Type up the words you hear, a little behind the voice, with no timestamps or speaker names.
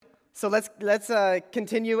So let's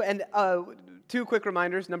continue. And two quick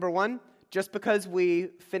reminders. Number one, just because we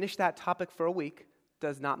finish that topic for a week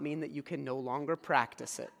does not mean that you can no longer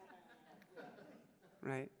practice it.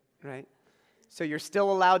 Right? So you're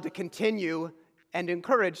still allowed to continue and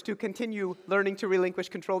encouraged to continue learning to relinquish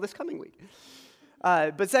control this coming week.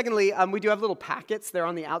 But secondly, we do have little packets. They're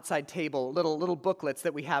on the outside table, little booklets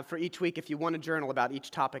that we have for each week if you want to journal about each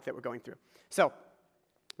topic that we're going through. So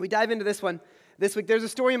we dive into this one. This week, there's a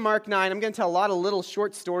story in Mark 9. I'm going to tell a lot of little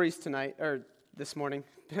short stories tonight, or this morning.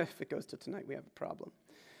 If it goes to tonight, we have a problem.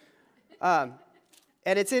 And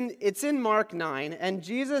it's in Mark 9, and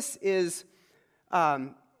Jesus is...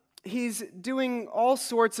 He's doing all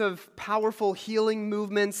sorts of powerful healing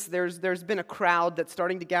movements. There's been a crowd that's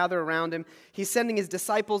starting to gather around him. He's sending his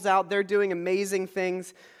disciples out. They're doing amazing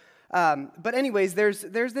things. But anyways, there's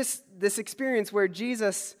this experience where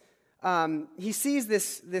Jesus, he sees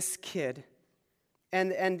this kid,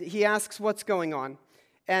 and he asks what's going on.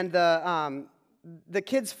 And the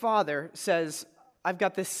kid's father says, "I've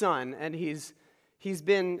got this son, and he's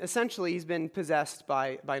been possessed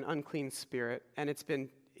by an unclean spirit, and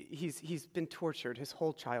he's been tortured his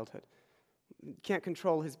whole childhood. Can't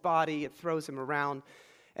control his body, it throws him around."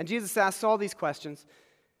 And Jesus asks all these questions,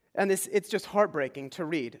 and it's just heartbreaking to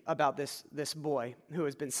read about this boy who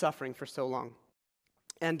has been suffering for so long.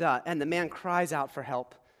 And the man cries out for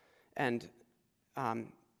help, and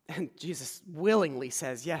Jesus willingly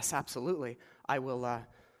says, "Yes, absolutely, I will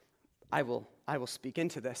speak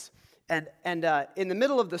into this." And in the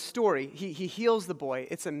middle of the story, he heals the boy.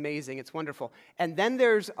 It's amazing. It's wonderful. And then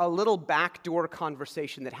there's a little backdoor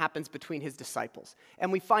conversation that happens between his disciples.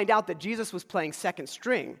 And we find out that Jesus was playing second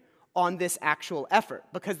string on this actual effort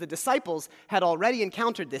because the disciples had already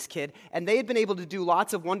encountered this kid, and they had been able to do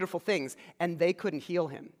lots of wonderful things, and they couldn't heal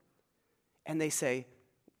him. And they say,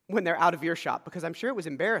 when they're out of earshot, because I'm sure it was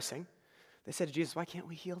embarrassing, they said to Jesus, "Why can't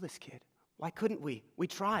we heal this kid? Why couldn't we? We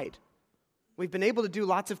tried. We've been able to do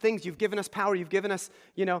lots of things. You've given us power. You've given us,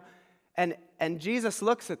 And Jesus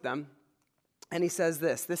looks at them, and he says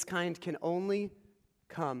this kind can only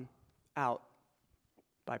come out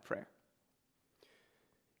by prayer.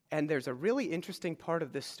 And there's a really interesting part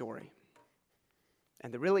of this story.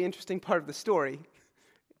 And the really interesting part of the story,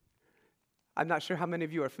 I'm not sure how many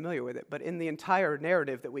of you are familiar with it, but in the entire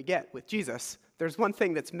narrative that we get with Jesus, there's one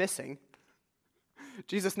thing that's missing.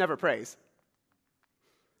 Jesus never prays.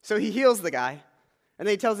 So he heals the guy, and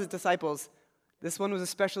then he tells his disciples, this one was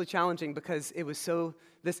especially challenging because it was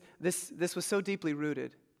this was so deeply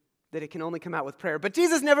rooted that it can only come out with prayer. But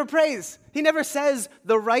Jesus never prays. He never says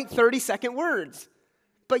the right 30-second words.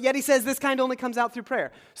 But yet he says this kind only comes out through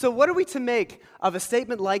prayer. So what are we to make of a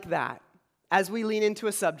statement like that as we lean into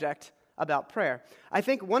a subject about prayer? I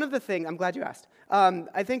think one of the things, I'm glad you asked,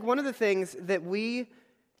 I think one of the things that we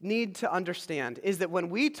need to understand is that when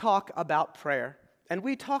we talk about prayer, and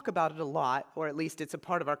we talk about it a lot, or at least it's a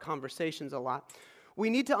part of our conversations a lot, we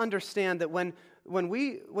need to understand that when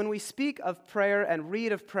we speak of prayer and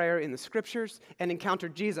read of prayer in the scriptures and encounter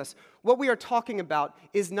Jesus, what we are talking about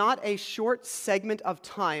is not a short segment of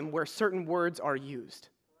time where certain words are used.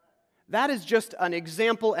 That is just an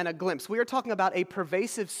example and a glimpse. We are talking about a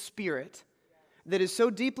pervasive spirit that is so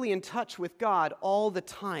deeply in touch with God all the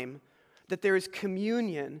time that there is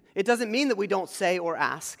communion. It doesn't mean that we don't say or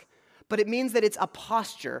ask, but it means that it's a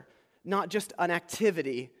posture, not just an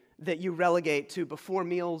activity that you relegate to before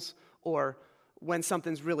meals or when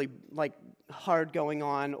something's really hard going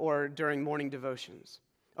on or during morning devotions.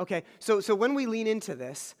 Okay, so when we lean into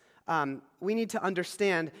this, we need to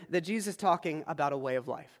understand that Jesus is talking about a way of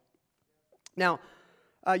life. Now,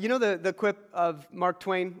 you know the quip of Mark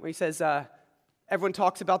Twain where he says, everyone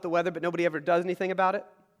talks about the weather, but nobody ever does anything about it?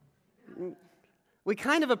 We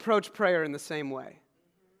kind of approach prayer in the same way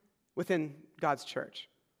within God's church.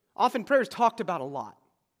 Often prayer is talked about a lot.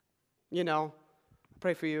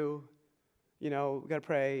 Pray for you, we got to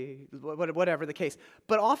pray, whatever the case.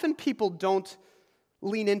 But often people don't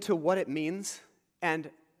lean into what it means and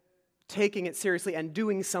taking it seriously and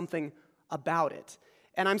doing something about it.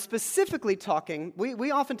 And I'm specifically talking,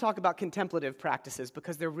 we often talk about contemplative practices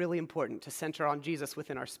because they're really important to center on Jesus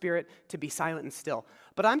within our spirit, to be silent and still.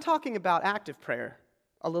 But I'm talking about active prayer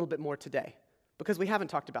a little bit more today, because we haven't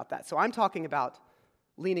talked about that. So I'm talking about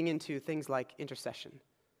leaning into things like intercession,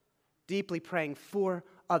 deeply praying for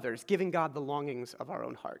others, giving God the longings of our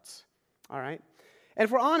own hearts, all right? And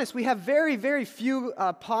if we're honest, we have very, very few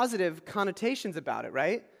positive connotations about it,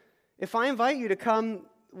 right? If I invite you to come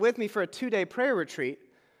with me for a 2-day prayer retreat,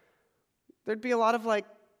 there'd be a lot of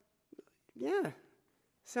yeah,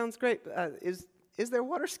 sounds great. Is there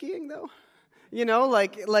water skiing, though?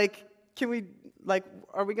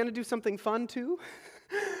 are we going to do something fun too?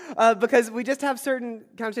 Because we just have certain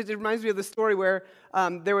conversations. It reminds me of the story where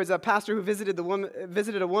there was a pastor who visited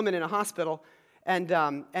a woman in a hospital,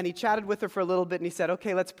 and he chatted with her for a little bit, and he said,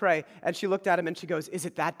 "Okay, let's pray." And she looked at him and she goes, "Is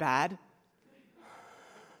it that bad?"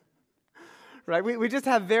 Right? We just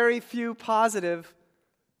have very few positive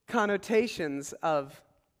connotations of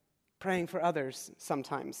praying for others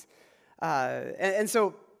sometimes, and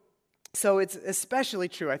so it's especially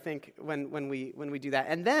true, I think, when we do that.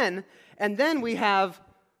 And then we have,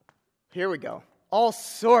 here we go, all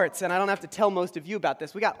sorts, and I don't have to tell most of you about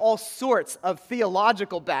this, we got all sorts of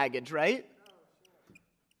theological baggage, right?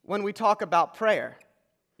 When we talk about prayer.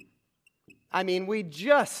 I mean, we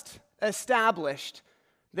just established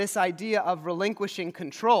this idea of relinquishing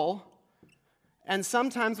control, and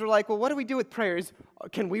sometimes we're like, well, what do we do with prayers?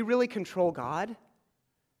 Can we really control God?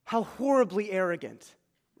 How horribly arrogant,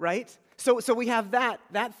 right? So we have that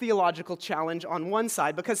theological challenge on one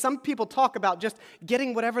side, because some people talk about just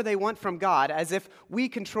getting whatever they want from God as if we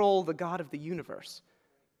control the God of the universe.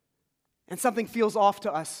 And something feels off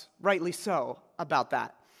to us, rightly so, about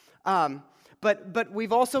that. But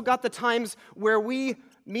we've also got the times where we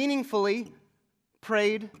meaningfully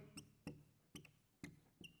prayed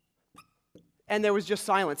and there was just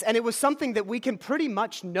silence. And it was something that we can pretty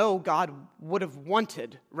much know God would have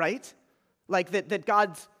wanted, right? Like that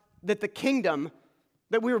the kingdom,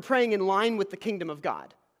 that we were praying in line with the kingdom of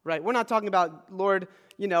God, right? We're not talking about, Lord,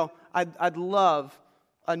 I'd love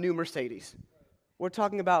a new Mercedes. We're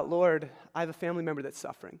talking about, Lord, I have a family member that's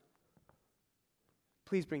suffering.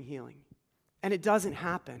 Please bring healing. And it doesn't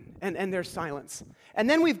happen, and there's silence. And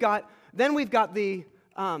then we've got the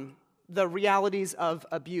realities of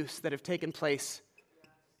abuse that have taken place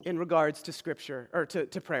in regards to Scripture, or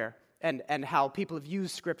to prayer, and how people have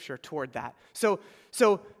used Scripture toward that. So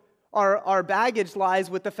our baggage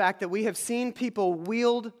lies with the fact that we have seen people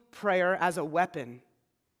wield prayer as a weapon.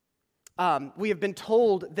 We have been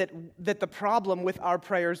told that the problem with our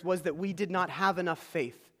prayers was that we did not have enough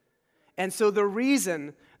faith. And so the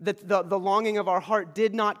reason that the longing of our heart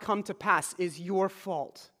did not come to pass is your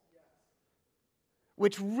fault.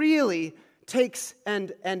 Which really takes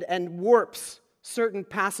and warps certain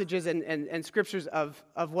passages and scriptures of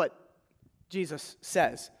what Jesus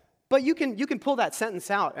says. But you can pull that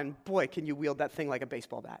sentence out, and boy, can you wield that thing like a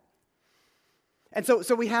baseball bat. And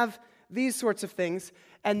so we have these sorts of things,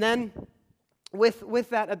 and then with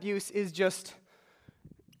that abuse is just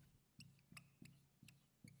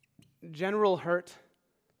general hurt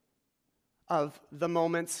of the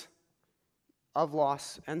moments of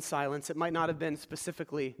loss and silence. It might not have been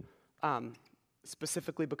specifically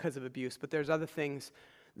because of abuse, but there's other things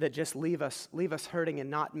that just leave us hurting and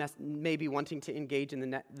not maybe wanting to engage in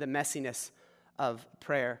the messiness of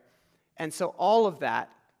prayer. And so all of that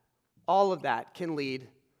can lead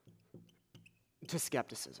to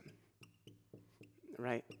skepticism,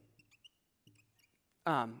 right?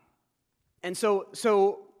 And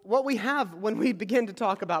so what we have when we begin to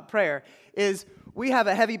talk about prayer is we have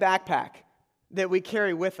a heavy backpack that we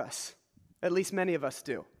carry with us, at least many of us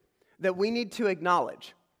do, that we need to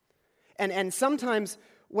acknowledge. And sometimes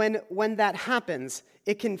when that happens,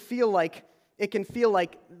 it can feel like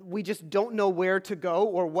we just don't know where to go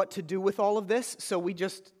or what to do with all of this, so we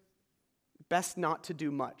just best not to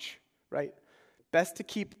do much, right? Best to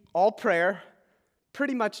keep all prayer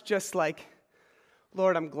pretty much just like,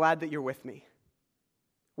 Lord, I'm glad that you're with me,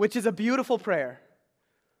 which is a beautiful prayer,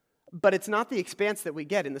 but it's not the expanse that we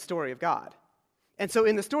get in the story of God. And so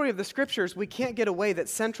in the story of the Scriptures, we can't get away that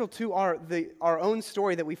central to our own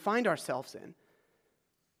story that we find ourselves in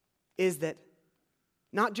is that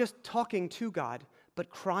not just talking to God, but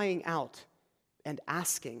crying out and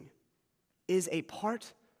asking is a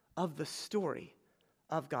part of the story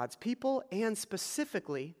of God's people, and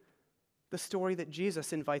specifically the story that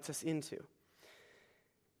Jesus invites us into.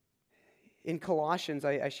 In Colossians,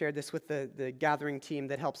 I shared this with the gathering team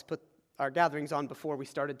that helps put our gatherings on before we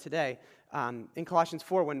started today. In Colossians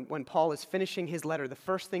 4, when Paul is finishing his letter, the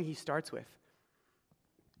first thing he starts with,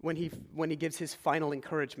 when he gives his final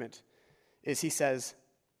encouragement, is he says,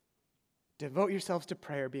 devote yourselves to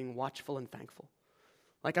prayer, being watchful and thankful.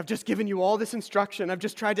 Like, I've just given you all this instruction. I've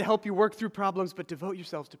just tried to help you work through problems, but devote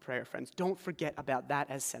yourselves to prayer, friends. Don't forget about that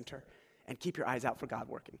as center, and keep your eyes out for God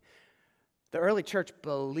working. The early church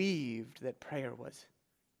believed that prayer was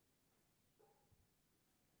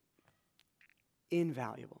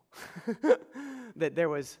invaluable, that there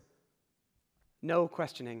was no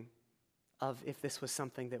questioning of if this was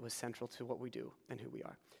something that was central to what we do and who we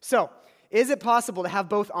are. So, is it possible to have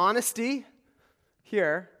both honesty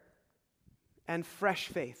here and fresh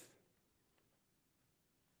faith?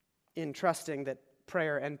 in trusting that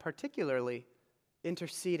prayer, and particularly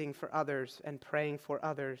interceding for others and praying for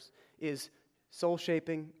others, is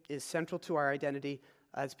soul-shaping, is central to our identity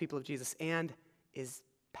as people of Jesus, and is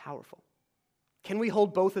powerful. Can we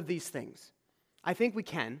hold both of these things? I think we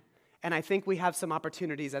can, and I think we have some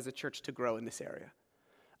opportunities as a church to grow in this area.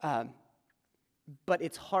 But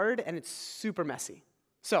it's hard and it's super messy.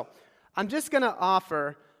 So I'm just going to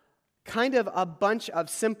offer kind of a bunch of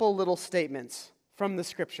simple little statements from the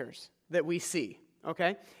scriptures that we see,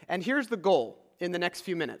 okay? And here's the goal in the next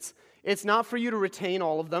few minutes. It's not for you to retain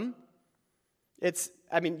all of them.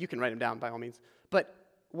 You can write them down by all means. But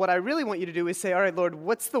what I really want you to do is say, all right, Lord,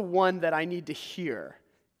 what's the one that I need to hear?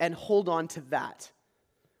 And hold on to that.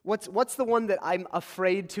 What's the one that I'm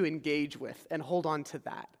afraid to engage with? And hold on to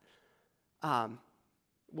that.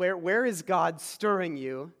 Where is God stirring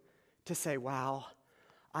you to say, wow,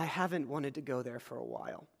 I haven't wanted to go there for a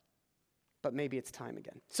while, but maybe it's time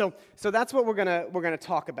again. So that's what we're gonna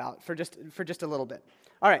talk about for just a little bit.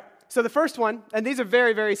 All right. So the first one, and these are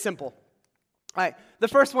very, very simple. All right. The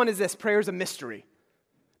first one is this: prayer is a mystery.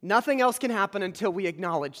 Nothing else can happen until we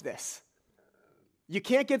acknowledge this. You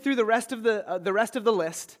can't get through the rest of the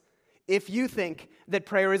list if you think that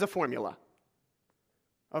prayer is a formula.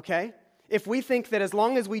 Okay? If we think that as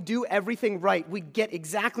long as we do everything right, we get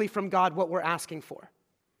exactly from God what we're asking for.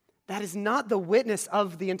 That is not the witness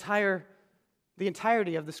of the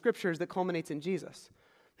entirety of the scriptures that culminates in Jesus.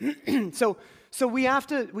 So we have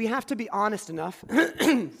to be honest enough.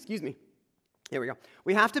 Excuse me. Here we go.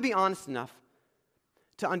 We have to be honest enough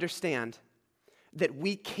to understand that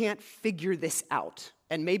we can't figure this out.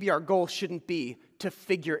 And maybe our goal shouldn't be to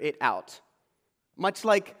figure it out. Much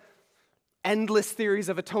like endless theories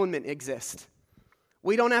of atonement exist.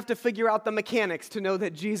 We don't have to figure out the mechanics to know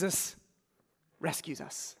that Jesus rescues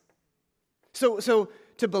us. So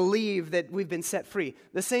to believe that we've been set free.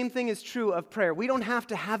 The same thing is true of prayer. We don't have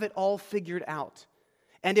to have it all figured out.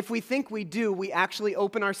 And if we think we do, we actually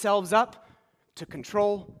open ourselves up to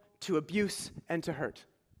control, to abuse, and to hurt.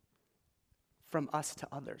 From us to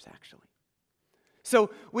others, actually. So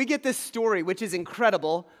we get this story, which is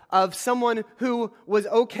incredible, of someone who was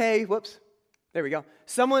okay, a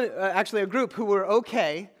group who were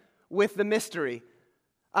okay with the mystery.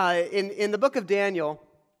 In the book of Daniel,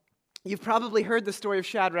 you've probably heard the story of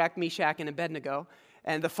Shadrach, Meshach, and Abednego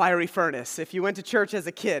and the fiery furnace. If you went to church as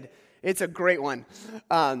a kid, it's a great one.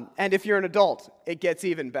 And if you're an adult, it gets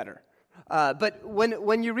even better. But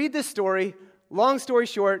when you read this story, long story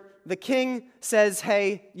short, the king says,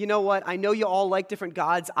 hey, you know what? I know you all like different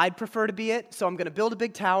gods. I'd prefer to be it, so I'm going to build a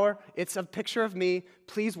big tower. It's a picture of me.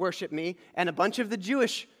 Please worship me. And a bunch of the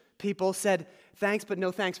Jewish people said, thanks, but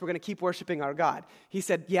no thanks. We're going to keep worshiping our God. He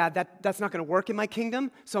said, yeah, that's not going to work in my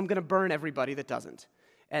kingdom, so I'm going to burn everybody that doesn't.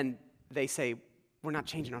 And they say, we're not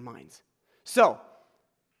changing our minds. So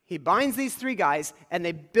he binds these three guys, and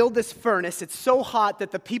they build this furnace. It's so hot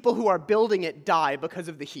that the people who are building it die because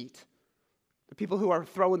of the heat. The people who are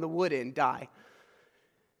throwing the wood in die.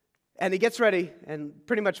 And he gets ready, and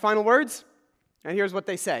pretty much final words, and here's what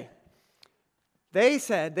they say. They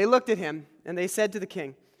looked at him, and they said to the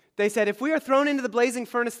king, they said, if we are thrown into the blazing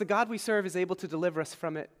furnace, the God we serve is able to deliver us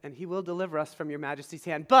from it, and he will deliver us from your majesty's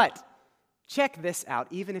hand. But check this out,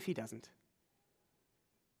 even if he doesn't,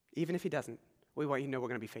 we want you to know we're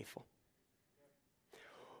going to be faithful.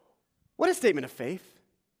 What a statement of faith.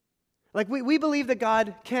 Like, we believe that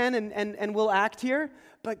God can and will act here,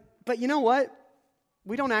 but you know what?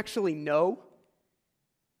 We don't actually know.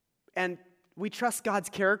 And we trust God's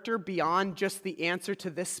character beyond just the answer to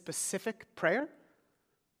this specific prayer.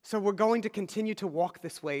 So we're going to continue to walk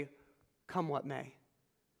this way, come what may.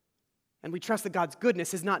 And we trust that God's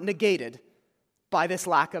goodness is not negated by this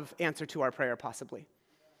lack of answer to our prayer, possibly.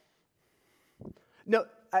 No,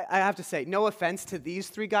 I have to say, no offense to these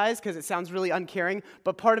three guys, because it sounds really uncaring,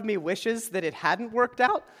 but part of me wishes that it hadn't worked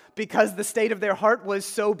out, because the state of their heart was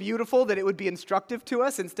so beautiful that it would be instructive to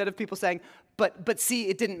us, instead of people saying, but see,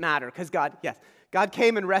 it didn't matter, because God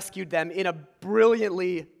came and rescued them in a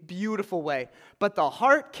brilliantly beautiful way. But the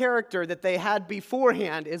heart character that they had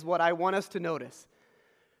beforehand is what I want us to notice,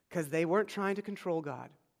 because they weren't trying to control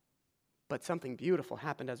God. But something beautiful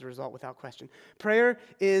happened as a result, without question. Prayer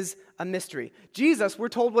is a mystery. Jesus, we're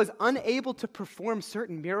told, was unable to perform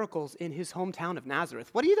certain miracles in his hometown of Nazareth.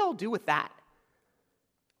 What do you all do with that?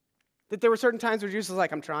 That there were certain times where Jesus was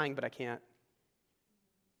like, I'm trying, but I can't.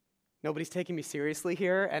 Nobody's taking me seriously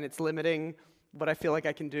here, and it's limiting what I feel like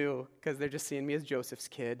I can do, because they're just seeing me as Joseph's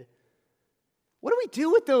kid. What do we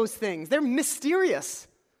do with those things? They're mysterious.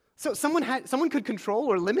 So someone could control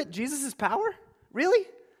or limit Jesus' power? Really?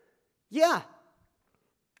 Yeah.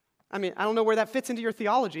 I mean, I don't know where that fits into your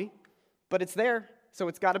theology, but it's there, so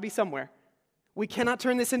it's got to be somewhere. We cannot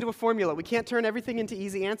turn this into a formula. We can't turn everything into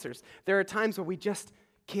easy answers. There are times where we just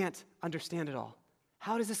can't understand it all.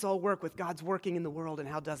 How does this all work with God's working in the world, and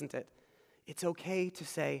how doesn't it? It's okay to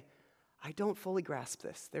say, I don't fully grasp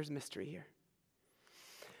this. There's mystery here.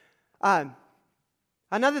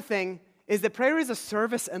 Another thing is that prayer is a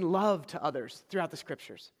service and love to others throughout the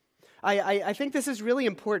Scriptures. I think this is really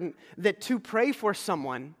important, that to pray for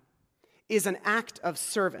someone is an act of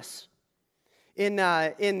service.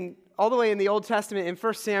 In all the way in the Old Testament, in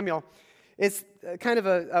 1 Samuel, it's kind of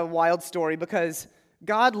a wild story because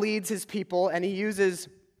God leads his people and he uses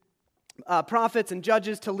prophets and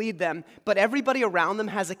judges to lead them, but everybody around them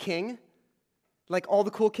has a king. Like all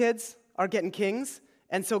the cool kids are getting kings,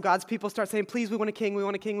 and so God's people start saying, please, we want a king, we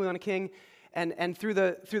want a king, we want a king. And through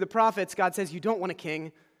the prophets, God says, you don't want a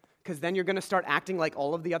king, because then you're going to start acting like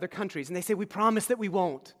all of the other countries. And they say, we promise that we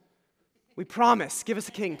won't. We promise, give us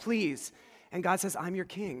a king, please. And God says, I'm your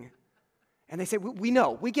king. And they say, we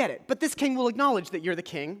know, we get it. But this king will acknowledge that you're the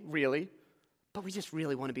king, really. But we just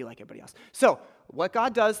really want to be like everybody else. So what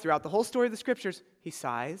God does throughout the whole story of the Scriptures, he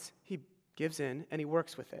sighs, he gives in, and he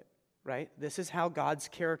works with it, right? This is how God's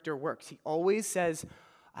character works. He always says,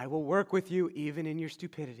 I will work with you even in your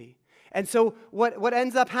stupidity. And so what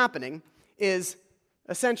ends up happening is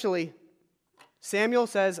essentially Samuel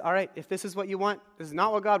says, all right, if this is what you want, this is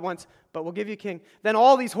not what God wants, but we'll give you a king. Then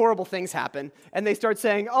all these horrible things happen, and they start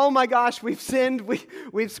saying, oh my gosh, we've sinned,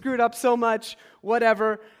 we've screwed up so much,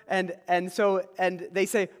 whatever. And they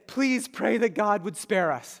say, please pray that God would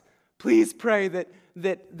spare us. Please pray that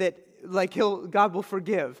God will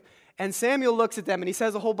forgive. And Samuel looks at them and he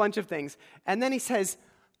says a whole bunch of things. And then he says,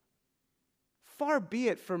 far be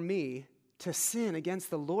it from me to sin against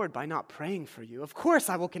the Lord by not praying for you. Of course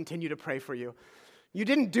I will continue to pray for you. You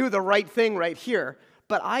didn't do the right thing right here,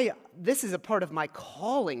 but this is a part of my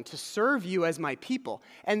calling to serve you as my people.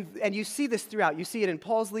 And you see this throughout. You see it in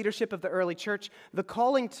Paul's leadership of the early church, the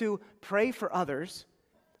calling to pray for others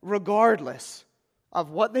regardless of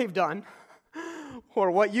what they've done or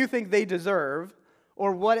what you think they deserve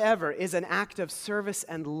or whatever is an act of service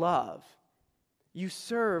and love. You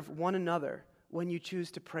serve one another when you choose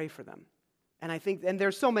to pray for them. And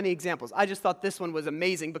there's so many examples. I just thought this one was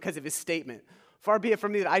amazing because of his statement. Far be it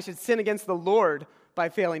from me that I should sin against the Lord by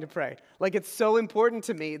failing to pray. Like, it's so important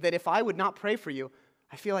to me that if I would not pray for you,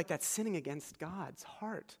 I feel like that's sinning against God's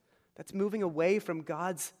heart. That's moving away from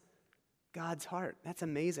God's heart. That's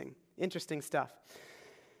amazing. Interesting stuff.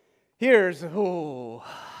 Should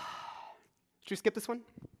we skip this one?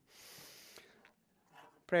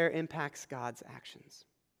 Prayer impacts God's actions.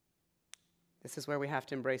 This is where we have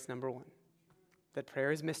to embrace number one, that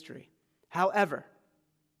prayer is mystery. However,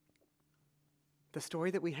 the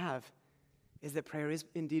story that we have is that prayer is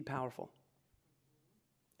indeed powerful.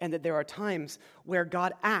 And that there are times where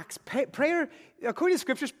God acts. Prayer, according to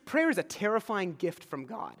Scriptures, prayer is a terrifying gift from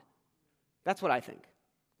God. That's what I think.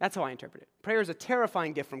 That's how I interpret it. Prayer is a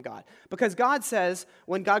terrifying gift from God. Because God says,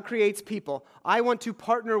 when God creates people, I want to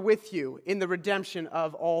partner with you in the redemption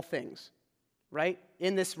of all things. Right?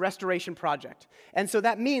 In this restoration project. And so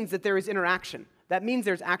that means that there is interaction. That means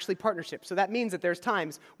there's actually partnership. So that means that there's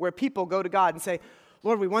times where people go to God and say,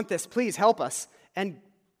 Lord, we want this, please help us. And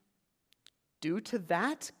due to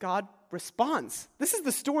that, God responds. This is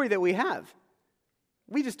the story that we have.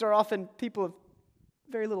 We just are often people of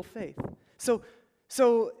very little faith. So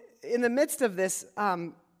in the midst of this, I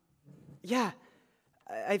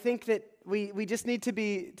think that we just need to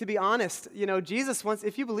be honest. You know, Jesus wants,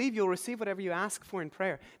 if you believe, you'll receive whatever you ask for in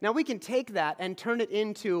prayer. Now, we can take that and turn it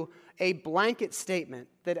into a blanket statement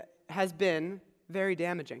that has been very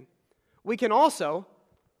damaging. We can also,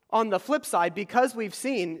 on the flip side, because we've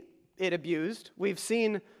seen it abused, we've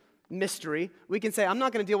seen mystery, we can say, I'm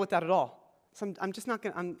not going to deal with that at all. So I'm just not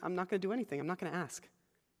going to do anything. I'm not going to ask.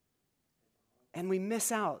 And we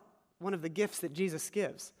miss out one of the gifts that Jesus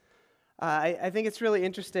gives. I think it's really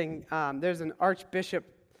interesting. There's an archbishop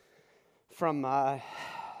from late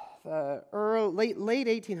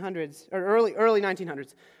 1800s or early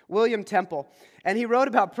 1900s, William Temple, and he wrote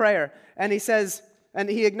about prayer. And he says, and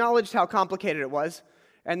he acknowledged how complicated it was.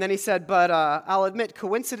 And then he said, but I'll admit,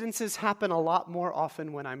 coincidences happen a lot more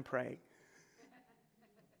often when I'm praying.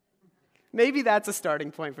 Maybe that's a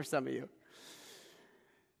starting point for some of you.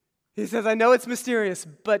 He says, I know it's mysterious,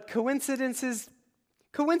 but coincidences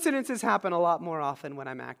happen a lot more often when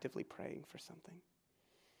I'm actively praying for something.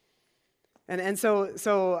 And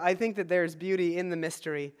so I think that there's beauty in the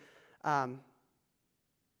mystery. And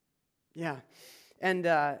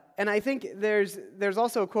I think there's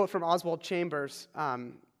also a quote from Oswald Chambers,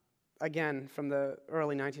 again from the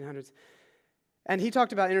early 1900s. And he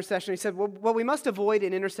talked about intercession. He said, well, what we must avoid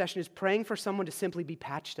in intercession is praying for someone to simply be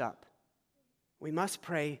patched up. We must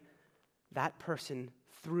pray that person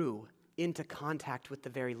through into contact with the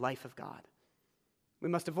very life of God. We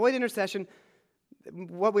must avoid intercession.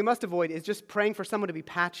 What we must avoid is just praying for someone to be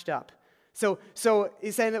patched up. So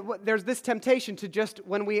he's saying that there's this temptation to just,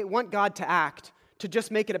 when we want God to act, to just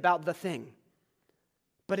make it about the thing.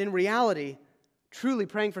 But in reality, truly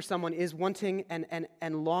praying for someone is wanting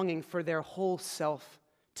and longing for their whole self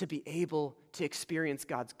to be able to experience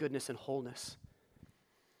God's goodness and wholeness.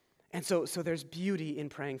 And so there's beauty in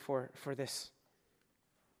praying for this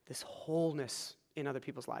wholeness in other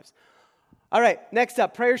people's lives. All right, next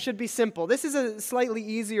up, prayer should be simple. This is a slightly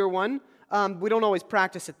easier one. We don't always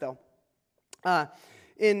practice it, though.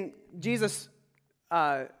 In Jesus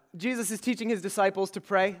is teaching his disciples to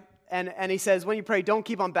pray, and he says, when you pray, don't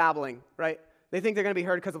keep on babbling, right? They think they're going to be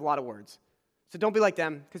heard because of a lot of words. So don't be like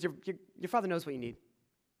them, because your Father knows what you need.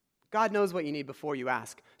 God knows what you need before you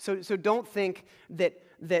ask. So don't think that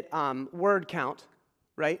word count,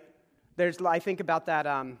 right? I think about that.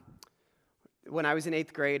 When I was in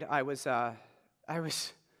 8th grade, I was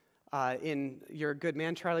in You're a Good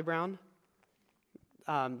Man, Charlie Brown,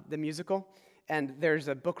 the musical, and there's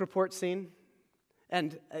a book report scene.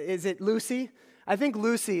 And is it Lucy? I think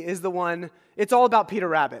Lucy is the one. It's all about Peter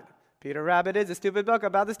Rabbit. Peter Rabbit is a stupid book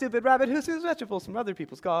about the stupid rabbit who steals vegetables from other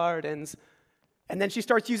people's gardens. And then she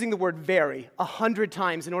starts using the word very 100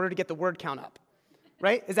 times in order to get the word count up.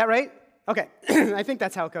 Right? Is that right? Okay. I think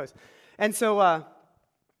that's how it goes. And so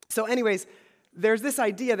anyways, there's this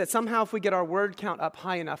idea that somehow if we get our word count up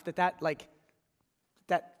high enough, that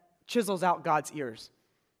chisels out God's ears.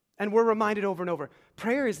 And we're reminded over and over,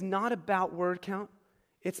 prayer is not about word count.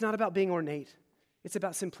 It's not about being ornate. It's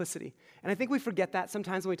about simplicity. And I think we forget that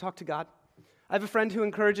sometimes when we talk to God. I have a friend who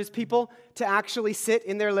encourages people to actually sit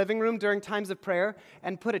in their living room during times of prayer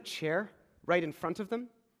and put a chair right in front of them.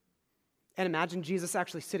 And imagine Jesus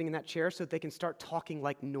actually sitting in that chair so that they can start talking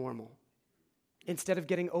like normal instead of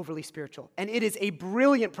getting overly spiritual. And it is a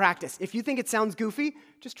brilliant practice. If you think it sounds goofy,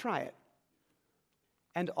 just try it.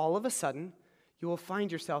 And all of a sudden, you will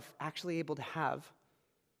find yourself actually able to have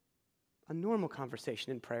a normal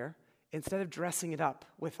conversation in prayer instead of dressing it up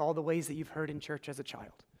with all the ways that you've heard in church as a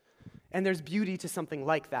child. And there's beauty to something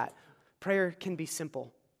like that. Prayer can be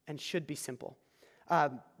simple and should be simple.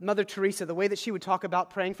 Mother Teresa, the way that she would talk about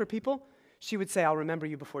praying for people, she would say, I'll remember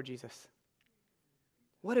you before Jesus.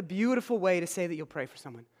 What a beautiful way to say that you'll pray for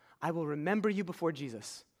someone. I will remember you before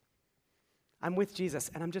Jesus. I'm with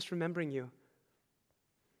Jesus, and I'm just remembering you.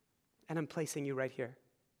 And I'm placing you right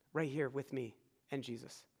here with me and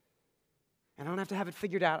Jesus. And I don't have to have it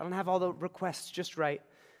figured out. I don't have all the requests just right.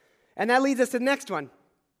 And that leads us to the next one,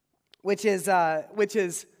 which is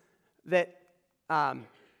that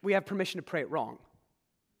we have permission to pray it wrong.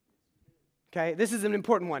 Okay, this is an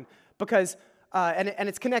important one because, and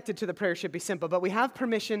it's connected to the prayer should be simple, but we have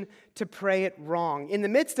permission to pray it wrong in the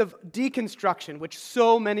midst of deconstruction, which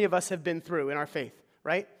so many of us have been through in our faith,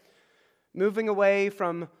 right? Moving away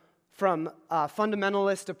from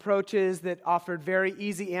fundamentalist approaches that offered very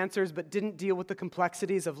easy answers but didn't deal with the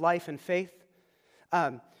complexities of life and faith.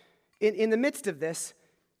 In the midst of this,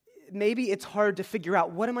 maybe it's hard to figure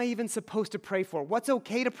out, what am I even supposed to pray for? What's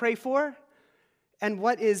okay to pray for? And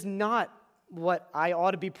what is not what I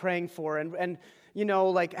ought to be praying for? And you know,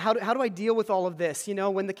 like, how do I deal with all of this? You know,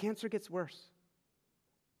 when the cancer gets worse,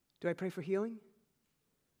 do I pray for healing?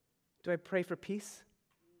 Do I pray for peace?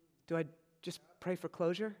 Do I just pray for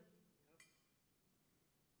closure?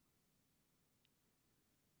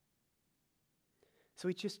 So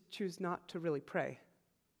we just choose not to really pray.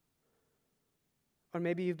 Or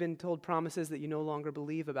maybe you've been told promises that you no longer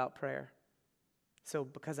believe about prayer. So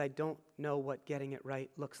because I don't know what getting it right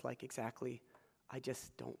looks like exactly, I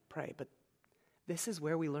just don't pray. But this is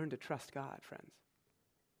where we learn to trust God, friends.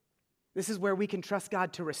 This is where we can trust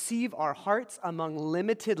God to receive our hearts among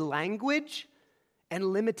limited language and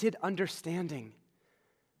limited understanding.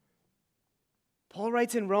 Paul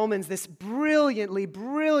writes in Romans this brilliantly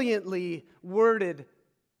worded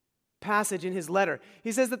passage in his letter.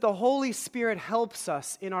 He says that the Holy Spirit helps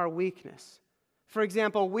us in our weakness. For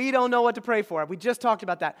example, we don't know what to pray for. We just talked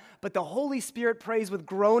about that. But the Holy Spirit prays with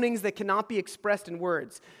groanings that cannot be expressed in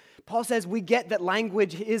words. Paul says we get that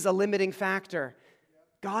language is a limiting factor.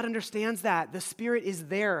 God understands that. The Spirit is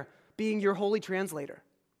there being your holy translator.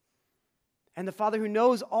 And the Father who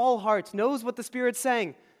knows all hearts, knows what the Spirit's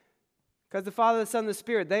saying. Because the Father, the Son, and the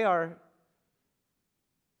Spirit, they are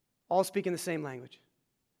all speaking the same language.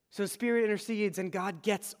 So the Spirit intercedes and God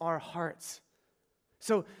gets our hearts.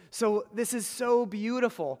 So this is so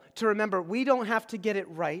beautiful to remember. We don't have to get it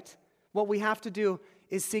right, What we have to do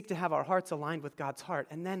is seek to have our hearts aligned with God's heart,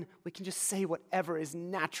 and then we can just say whatever is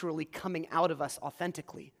naturally coming out of us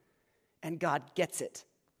authentically, and God gets it.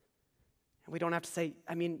 And we don't have to say,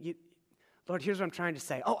 Lord, here's what I'm trying to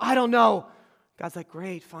say. Oh, I don't know. God's like,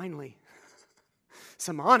 great, finally.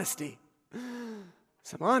 Some honesty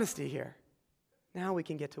here. Now we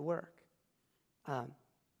can get to work.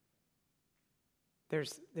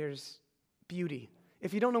 There's beauty.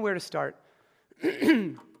 If you don't know where to start,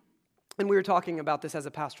 and we were talking about this as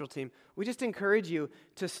a pastoral team, we just encourage you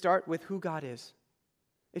to start with who God is.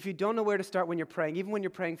 If you don't know where to start when you're praying, even when you're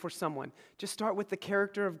praying for someone, just start with the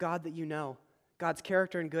character of God that you know, God's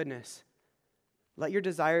character and goodness. Let your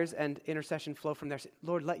desires and intercession flow from there.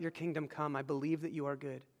 Lord, let your kingdom come. I believe that you are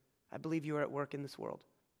good. I believe you are at work in this world.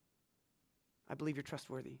 I believe you're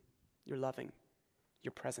trustworthy. You're loving.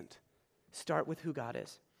 You're present. Start with who God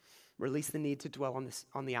is. Release the need to dwell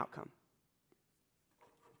on the outcome.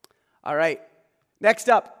 All right. Next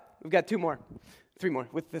up, we've got 3 more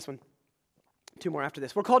with this one. 2 more after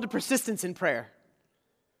this. We're called to persistence in prayer.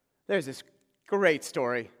 There's this great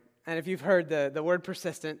story. And if you've heard the word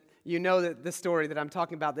persistent, you know that the story that I'm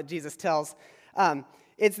talking about that Jesus tells.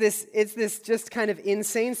 It's this just kind of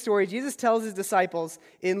insane story. Jesus tells his disciples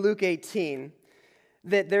in Luke 18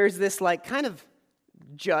 that there's this kind of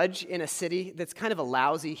judge in a city that's kind of a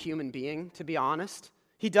lousy human being, to be honest.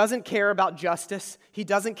 He doesn't care about justice. He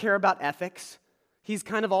doesn't care about ethics. He's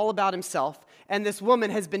kind of all about himself. And this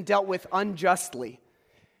woman has been dealt with unjustly.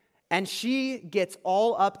 And she gets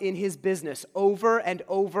all up in his business over and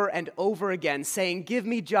over and over again, saying, give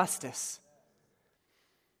me justice.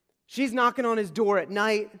 She's knocking on his door at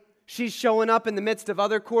night. She's showing up in the midst of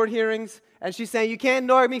other court hearings. And she's saying, you can't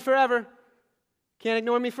ignore me forever. Can't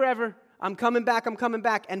ignore me forever. I'm coming back.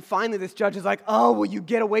 And finally this judge is like, oh, will you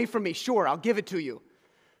get away from me? Sure, I'll give it to you.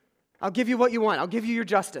 I'll give you what you want. I'll give you your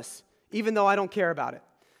justice, even though I don't care about it.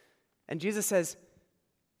 And Jesus says,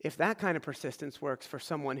 if that kind of persistence works for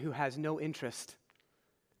someone who has no interest,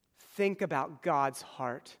 think about God's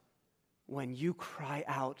heart when you cry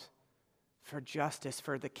out for justice,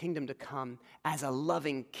 for the kingdom to come as a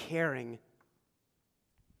loving, caring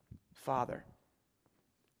Father.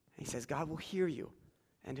 And he says, God will hear you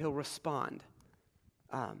and he'll respond.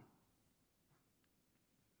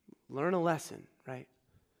 Learn a lesson, right?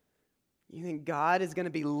 You think God is going to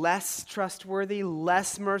be less trustworthy,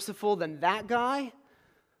 less merciful than that guy?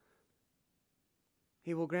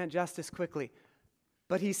 He will grant justice quickly.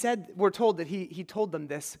 But we're told that he told them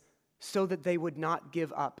this so that they would not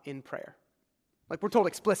give up in prayer. We're told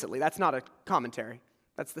explicitly. That's not a commentary.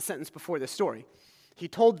 That's the sentence before this story. He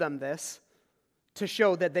told them this to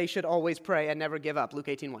show that they should always pray and never give up. Luke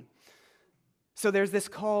 18:1. So there's this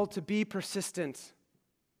call to be persistent.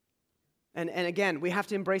 And again, we have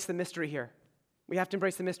to embrace the mystery here. We have to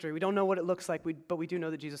embrace the mystery. We don't know what it looks like, but we do know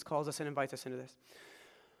that Jesus calls us and invites us into this.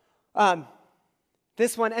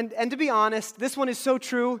 This one, and to be honest, this one is so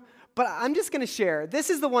true, but I'm just going to share. This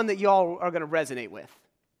is the one that y'all are going to resonate with,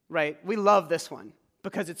 right? We love this one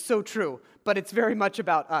because it's so true, but it's very much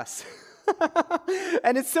about us.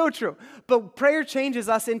 And it's so true. But prayer changes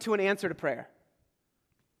us into an answer to prayer.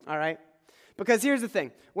 All right? Because here's the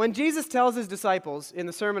thing. When Jesus tells his disciples in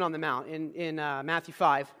the Sermon on the Mount, in Matthew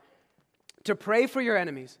 5, to pray for your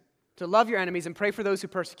enemies, to love your enemies, and pray for those who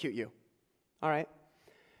persecute you. All right?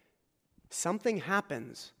 Something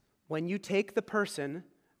happens when you take the person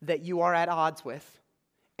that you are at odds with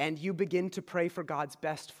and you begin to pray for God's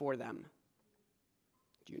best for them.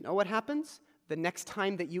 Do you know what happens? The next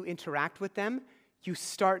time that you interact with them, you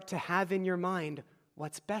start to have in your mind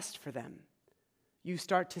what's best for them. You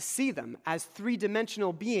start to see them as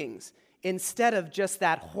 3-dimensional beings instead of just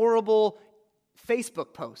that horrible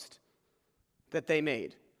Facebook post that they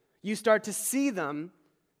made. You start to see them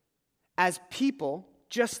as people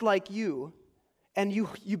just like you, and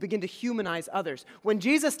you begin to humanize others. When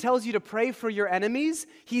Jesus tells you to pray for your enemies,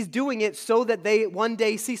 he's doing it so that they one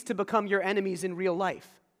day cease to become your enemies in real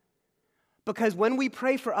life. Because when we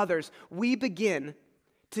pray for others, we begin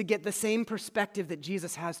to get the same perspective that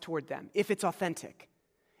Jesus has toward them, if it's authentic.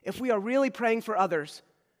 If we are really praying for others,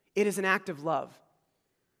 it is an act of love.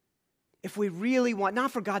 If we really want,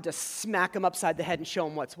 not for God to smack them upside the head and show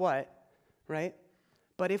them what's what, right?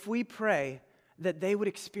 But if we pray that they would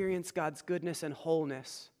experience God's goodness and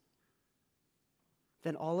wholeness,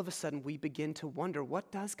 then all of a sudden we begin to wonder,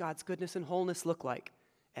 what does God's goodness and wholeness look like?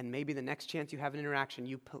 And maybe the next chance you have an interaction,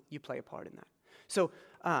 you play a part in that. So,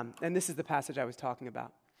 and this is the passage I was talking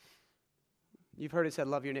about. You've heard it said,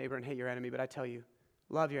 love your neighbor and hate your enemy, but I tell you,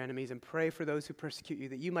 love your enemies and pray for those who persecute you,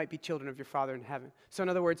 that you might be children of your Father in heaven. So in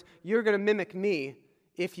other words, you're going to mimic me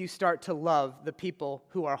if you start to love the people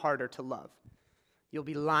who are harder to love. You'll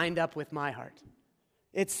be lined up with my heart.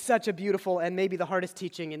 It's such a beautiful and maybe the hardest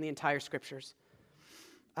teaching in the entire scriptures.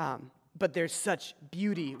 But there's such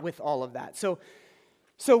beauty with all of that.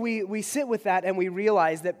 So we sit with that and we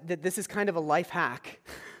realize that this is kind of a life hack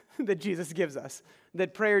that Jesus gives us.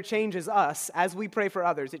 That prayer changes us. As we pray for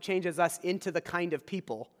others, it changes us into the kind of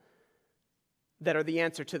people that are the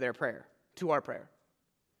answer to their prayer, to our prayer.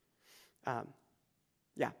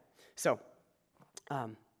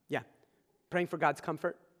 Praying for God's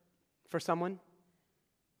comfort for someone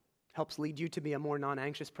helps lead you to be a more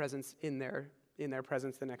non-anxious presence in their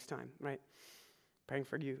presence the next time, right? Praying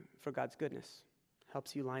for you for God's goodness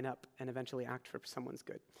helps you line up and eventually act for someone's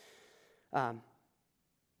good. I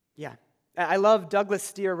love Douglas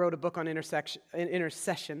Steer wrote a book on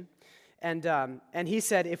intercession, and he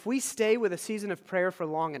said, if we stay with a season of prayer for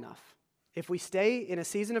long enough,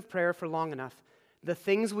 the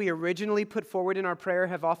things we originally put forward in our prayer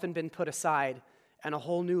have often been put aside, and a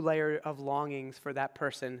whole new layer of longings for that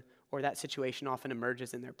person or that situation often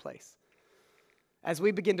emerges in their place. As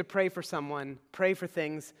we begin to pray for someone, pray for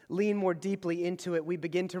things, lean more deeply into it, we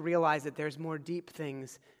begin to realize that there's more deep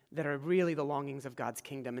things that are really the longings of God's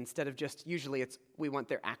kingdom, instead of just, usually we want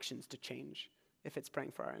their actions to change if it's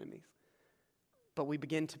praying for our enemies. But we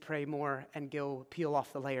begin to pray more and go peel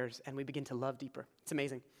off the layers, and we begin to love deeper. It's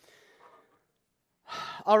amazing.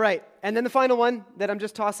 All right, and then the final one that I'm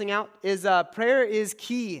just tossing out is prayer is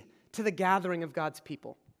key to the gathering of God's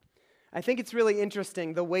people. I think it's really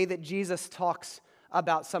interesting the way that Jesus talks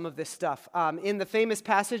about some of this stuff. In the famous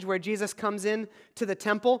passage where Jesus comes in to the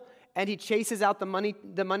temple and he chases out the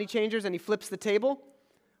money changers and he flips the table,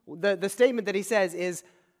 the statement that he says is,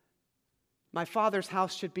 "My Father's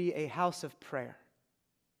house should be a house of prayer."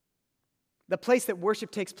 The place that worship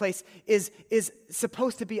takes place is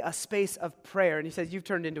supposed to be a space of prayer. And he says, you've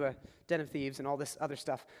turned into a den of thieves and all this other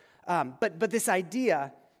stuff. But this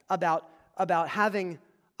idea about having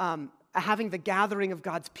the gathering of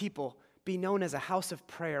God's people be known as a house of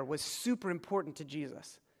prayer was super important to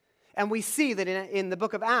Jesus. And we see that in the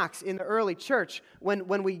book of Acts, in the early church,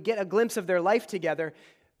 when we get a glimpse of their life together,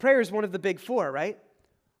 prayer is one of the big four, right?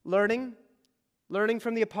 Learning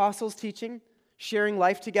from the apostles' teaching, sharing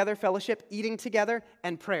life together, fellowship, eating together,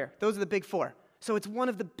 and prayer. Those are the big four. So it's one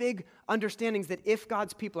of the big understandings that if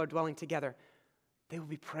God's people are dwelling together, they will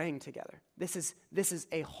be praying together. This is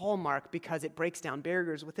a hallmark because it breaks down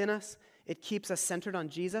barriers within us, it keeps us centered on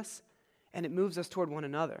Jesus, and it moves us toward one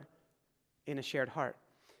another in a shared heart.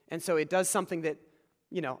 And so it does something that,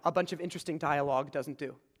 a bunch of interesting dialogue doesn't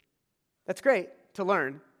do. That's great to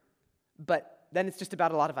learn, but then it's just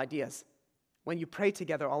about a lot of ideas. When you pray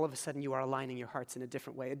together, all of a sudden you are aligning your hearts in a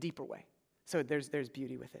different way, a deeper way. So there's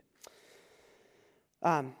beauty with it.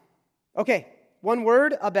 Okay, one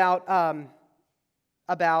word about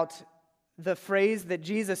the phrase that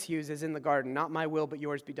Jesus uses in the garden, "Not my will, but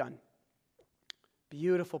yours be done."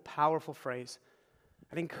 Beautiful, powerful phrase.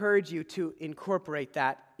 I'd encourage you to incorporate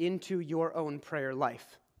that into your own prayer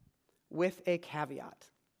life with a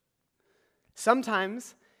caveat.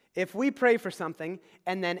 Sometimes, if we pray for something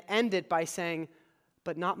and then end it by saying,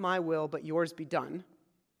 "But not my will, but yours be done,"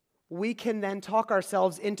 we can then talk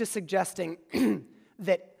ourselves into suggesting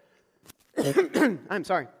that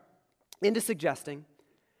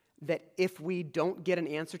if we don't get an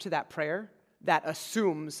answer to that prayer, that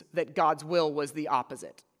assumes that God's will was the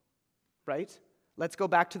opposite, right? Let's go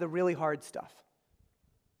back to the really hard stuff.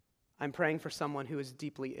 I'm praying for someone who is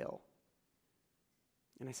deeply ill.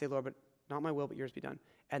 And I say, "Lord, but not my will, but yours be done."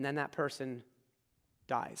 And then that person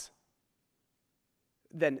dies.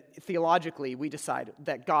 Then theologically, we decide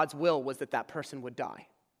that God's will was that person would die.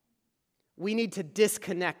 We need to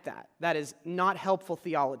disconnect that. That is not helpful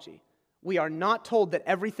theology. We are not told that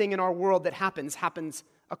everything in our world that happens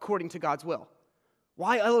according to God's will.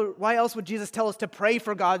 Why else would Jesus tell us to pray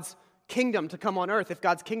for God's kingdom to come on earth if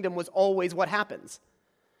God's kingdom was always what happens?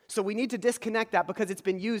 So we need to disconnect that because it's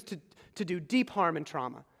been used to do deep harm and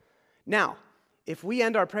trauma. Now, if we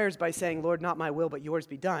end our prayers by saying, "Lord, not my will, but yours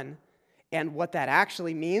be done," and what that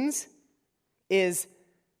actually means is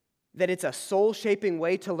that it's a soul-shaping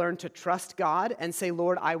way to learn to trust God and say,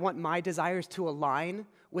 "Lord, I want my desires to align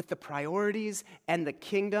with the priorities and the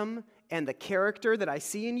kingdom and the character that I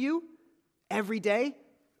see in you every day.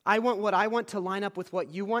 I want what I want to line up with what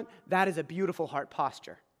you want." That is a beautiful heart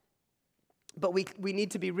posture. But we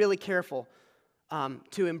need to be really careful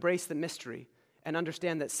to embrace the mystery and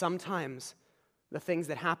understand that sometimes the things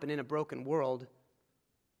that happen in a broken world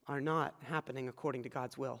are not happening according to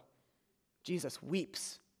God's will. Jesus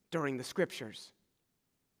weeps during the scriptures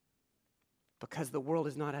because the world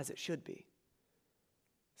is not as it should be.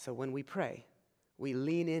 So when we pray, we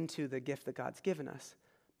lean into the gift that God's given us,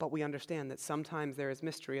 but we understand that sometimes there is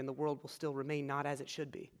mystery and the world will still remain not as it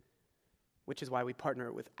should be, which is why we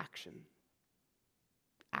partner with action,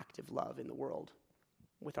 active love in the world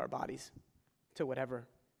with our bodies to whatever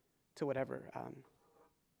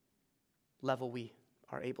level we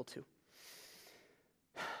are able to.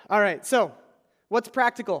 All right, so what's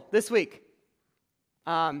practical this week?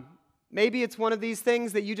 Maybe it's one of these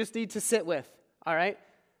things that you just need to sit with, all right?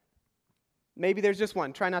 Maybe there's just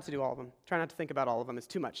one. Try not to do all of them. Try not to think about all of them. It's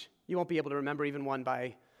too much. You won't be able to remember even one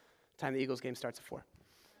by the time the Eagles game starts at 4.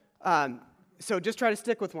 So just try to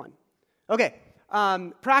stick with one. Okay,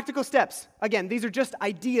 practical steps. Again, these are just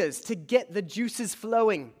ideas to get the juices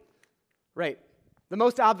flowing. Right. The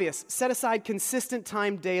most obvious, set aside consistent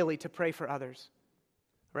time daily to pray for others.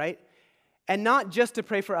 Right? And not just to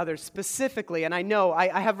pray for others specifically, and I know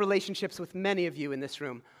I have relationships with many of you in this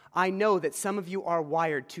room. I know that some of you are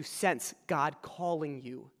wired to sense God calling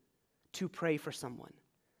you to pray for someone.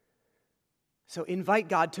 So invite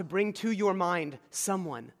God to bring to your mind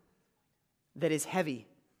someone that is heavy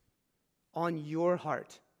on your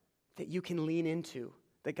heart that you can lean into,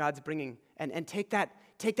 that God's bringing, and take that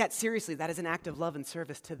seriously. That is an act of love and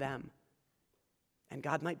service to them. And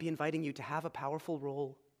God might be inviting you to have a powerful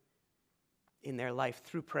role in their life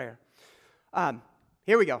through prayer.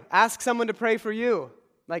 Here we go. Ask someone to pray for you.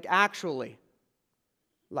 Like actually.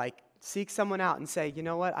 Like seek someone out and say, you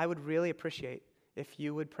know what, I would really appreciate if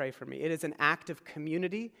you would pray for me. It is an act of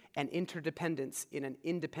community and interdependence in an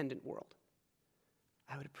independent world.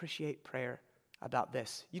 I would appreciate prayer about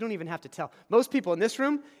this. You don't even have to tell. Most people in this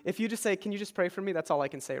room, if you just say, can you just pray for me? That's all I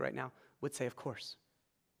can say right now, would say, of course.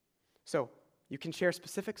 So you can share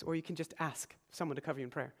specifics or you can just ask someone to cover you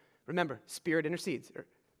in prayer. Remember, Spirit intercedes, or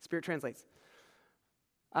Spirit translates.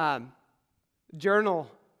 Journal,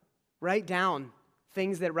 write down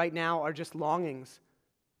things that right now are just longings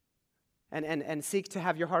and seek to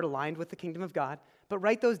have your heart aligned with the kingdom of God. But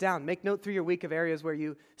write those down. Make note through your week of areas where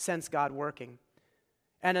you sense God working.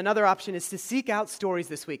 And another option is to seek out stories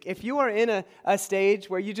this week. If you are in a stage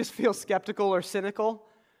where you just feel skeptical or cynical,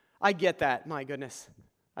 I get that. My goodness.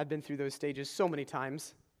 I've been through those stages so many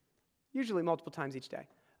times, usually multiple times each day.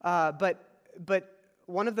 But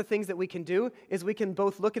one of the things that we can do is we can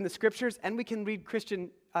both look in the scriptures and we can read Christian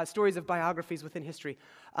stories of biographies within history.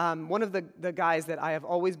 One of the guys that I have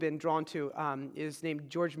always been drawn to is named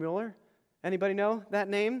George Mueller. Anybody know that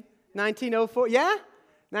name? 1904, yeah?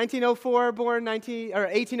 1904, born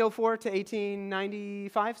 1804 to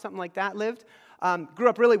 1895, something like that, lived. Grew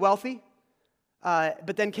up really wealthy,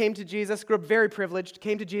 but then came to Jesus, grew up very privileged,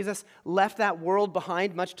 came to Jesus, left that world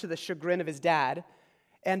behind, much to the chagrin of his dad,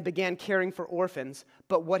 and began caring for orphans.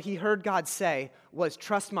 But what he heard God say was,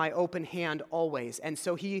 trust my open hand always. And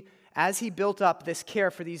so as he built up this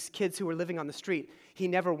care for these kids who were living on the street, he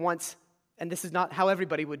never once, and this is not how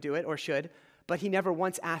everybody would do it or should, but he never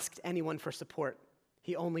once asked anyone for support.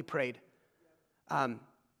 He only prayed.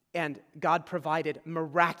 And God provided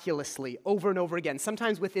miraculously over and over again,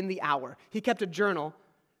 sometimes within the hour. He kept a journal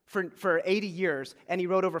for 80 years, and he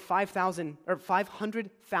wrote over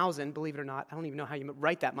 500,000, believe it or not, I don't even know how you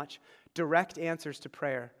write that much, direct answers to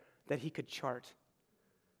prayer that he could chart.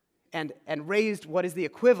 And raised what is the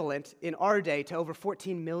equivalent in our day to over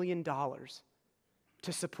 $14 million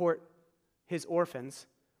to support his orphans,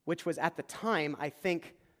 which was at the time, I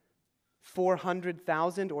think,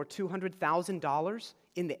 $400,000 or $200,000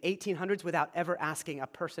 in the 1800s without ever asking a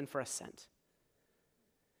person for a cent.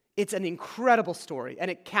 It's an incredible story,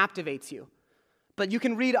 and it captivates you. But you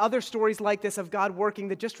can read other stories like this of God working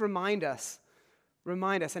that just remind us.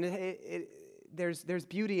 And there's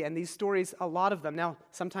beauty in these stories, a lot of them. Now,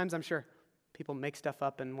 sometimes I'm sure people make stuff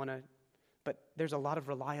up and want to, but there's a lot of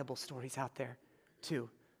reliable stories out there, too,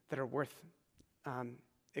 that are worth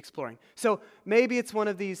exploring. So maybe it's one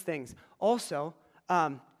of these things. Also,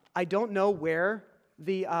 I don't know where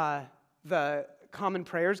the common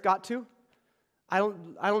prayers got to. I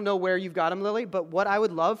don't know where you've got them, Lily, but what I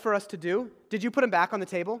would love for us to do, did you put them back on the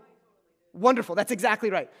table? Wonderful, that's exactly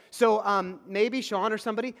right. So maybe Sean or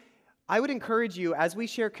somebody, I would encourage you as we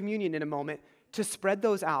share communion in a moment to spread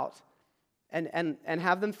those out and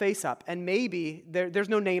have them face up. And maybe, there's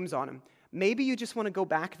no names on them, maybe you just want to go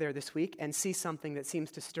back there this week and see something that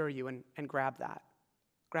seems to stir you and grab that.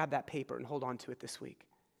 Grab that paper and hold on to it this week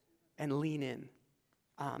and lean in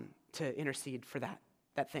to intercede for that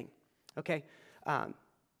thing, okay? And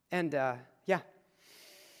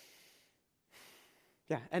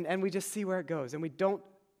we just see where it goes, and we don't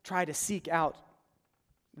try to seek out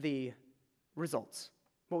the results.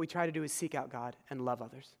 What we try to do is seek out God and love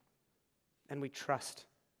others, and we trust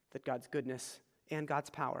that God's goodness and God's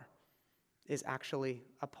power is actually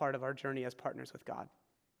a part of our journey as partners with God.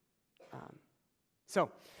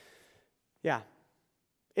 Yeah,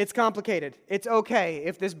 it's complicated. It's okay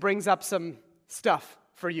if this brings up some stuff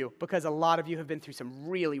for you, because a lot of you have been through some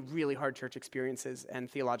really, really hard church experiences and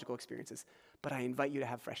theological experiences. But I invite you to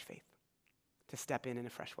have fresh faith, to step in a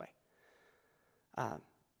fresh way. I'm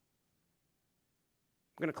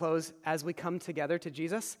going to close as we come together to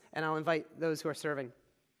Jesus, and I'll invite those who are serving.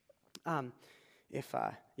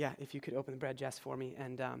 If you could open the bread, Jess, for me.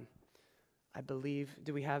 And I believe,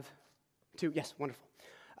 do we have two? Yes, wonderful.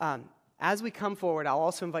 As we come forward, I'll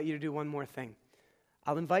also invite you to do one more thing.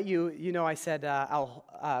 I'll invite you, I said,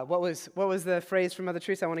 what was the phrase from Mother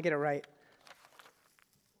Teresa? I want to get it right.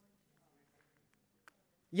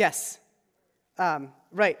 Yes.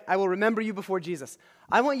 Right. I will remember you before Jesus.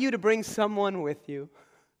 I want you to bring someone with you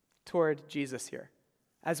toward Jesus here.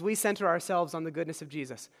 As we center ourselves on the goodness of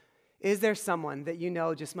Jesus, is there someone that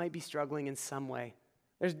just might be struggling in some way?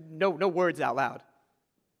 There's no words out loud.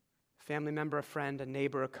 Family member, a friend, a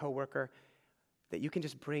neighbor, a coworker, that you can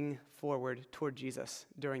just bring forward toward Jesus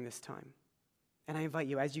during this time. And I invite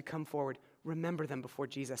you, as you come forward, remember them before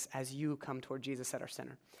Jesus as you come toward Jesus at our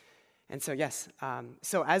center. And so, yes,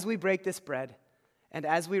 so as we break this bread, and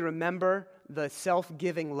as we remember the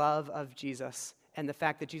self-giving love of Jesus and the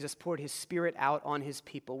fact that Jesus poured his Spirit out on his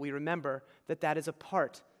people, we remember that that is a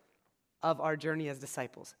part of our journey as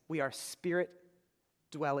disciples. We are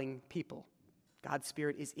Spirit-dwelling people. God's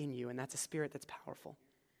Spirit is in you, and that's a Spirit that's powerful.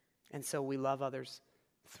 And so we love others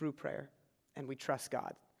through prayer, and we trust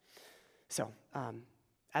God. So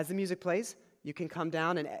as the music plays, you can come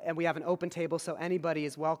down, and we have an open table, so anybody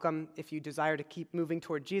is welcome. If you desire to keep moving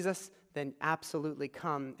toward Jesus, then absolutely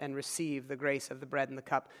come and receive the grace of the bread and the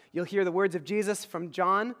cup. You'll hear the words of Jesus from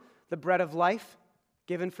John, the bread of life,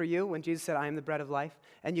 given for you when Jesus said, I am the bread of life.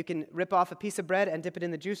 And you can rip off a piece of bread and dip it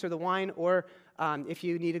in the juice or the wine, or if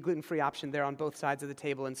you need a gluten-free option, they're on both sides of the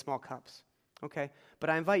table in small cups. Okay? But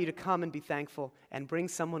I invite you to come and be thankful and bring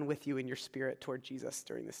someone with you in your spirit toward Jesus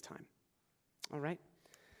during this time. All right?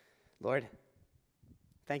 Lord,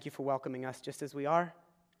 thank you for welcoming us just as we are.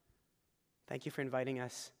 Thank you for inviting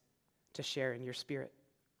us to share in your Spirit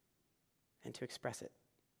and to express it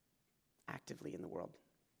actively in the world.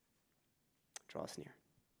 Draw us near.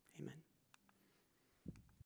 Amen.